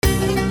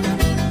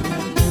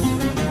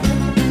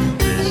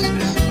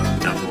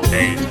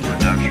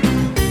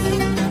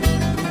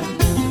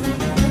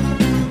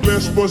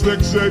Λες πως δεν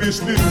ξέρεις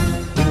τι,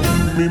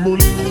 μη μου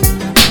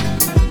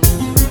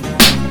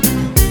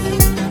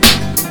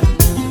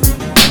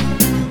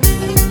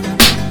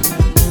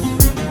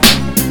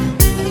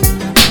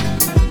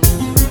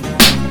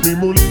μη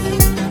μου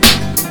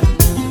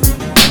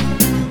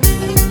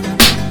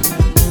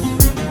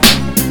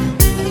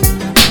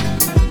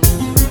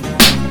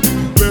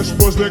λες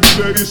πως δεν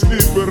ξέρεις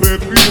τι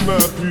πρέπει να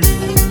πει.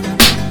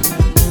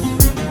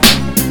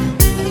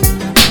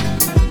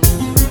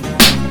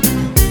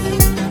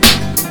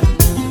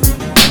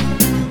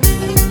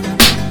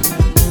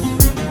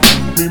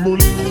 Μη μου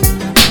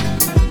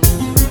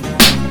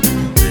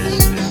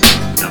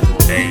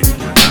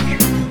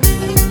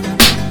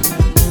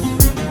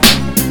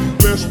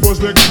λες πως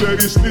δεν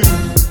ξέρεις τι,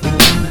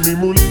 μη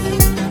μου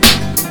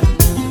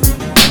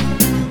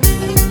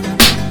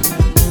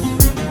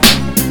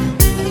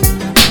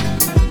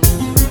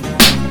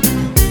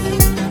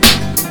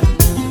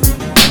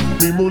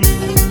μη μου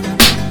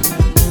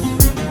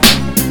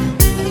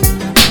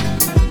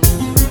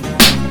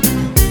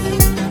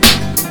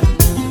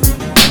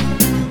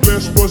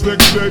λες πως δεν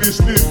ξέρεις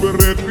τι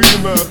πρέπει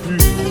να πει.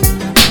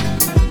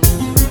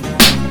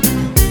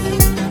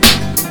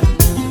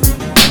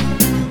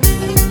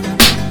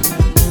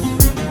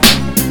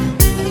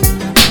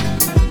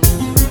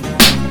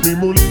 Μη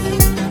μου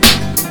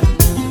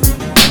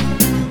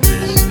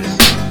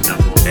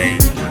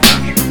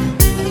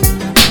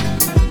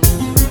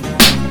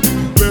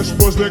λες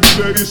πως δεν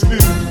ξέρεις τι,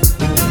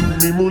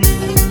 μη μου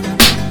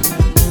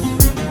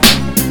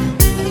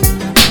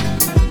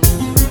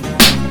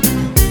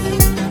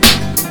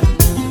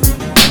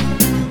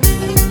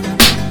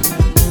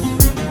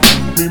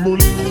μη μου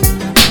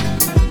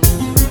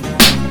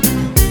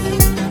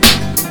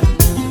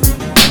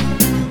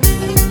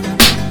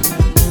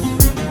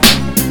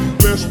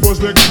λες πως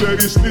δεν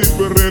ξέρεις τι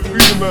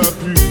πρέπει να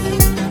πει.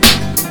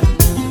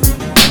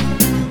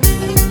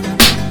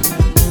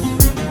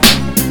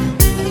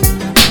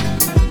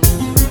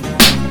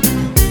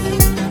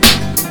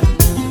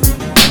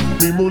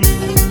 Μη μου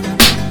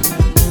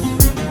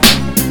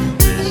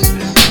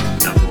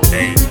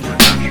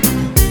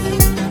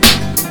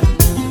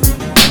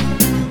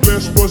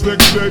λες πως δεν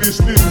ξέρεις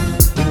τι,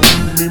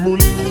 μη μου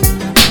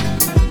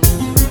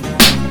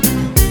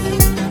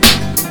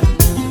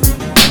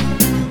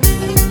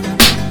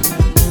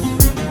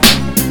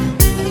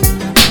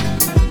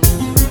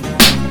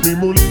μη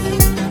μου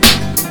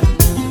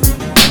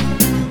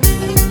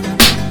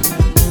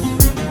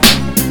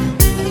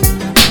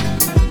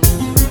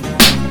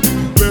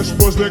λες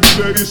πως δεν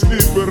ξέρεις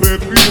τι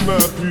πρέπει να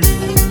πει.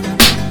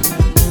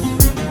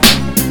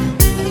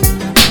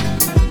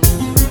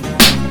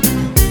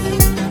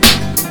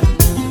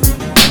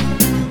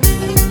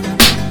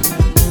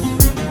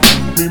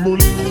 Μη μου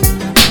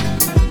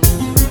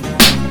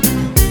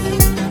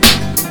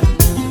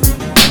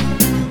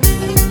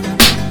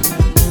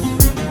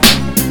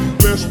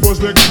λες πως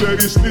δεν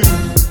ξέρεις τι,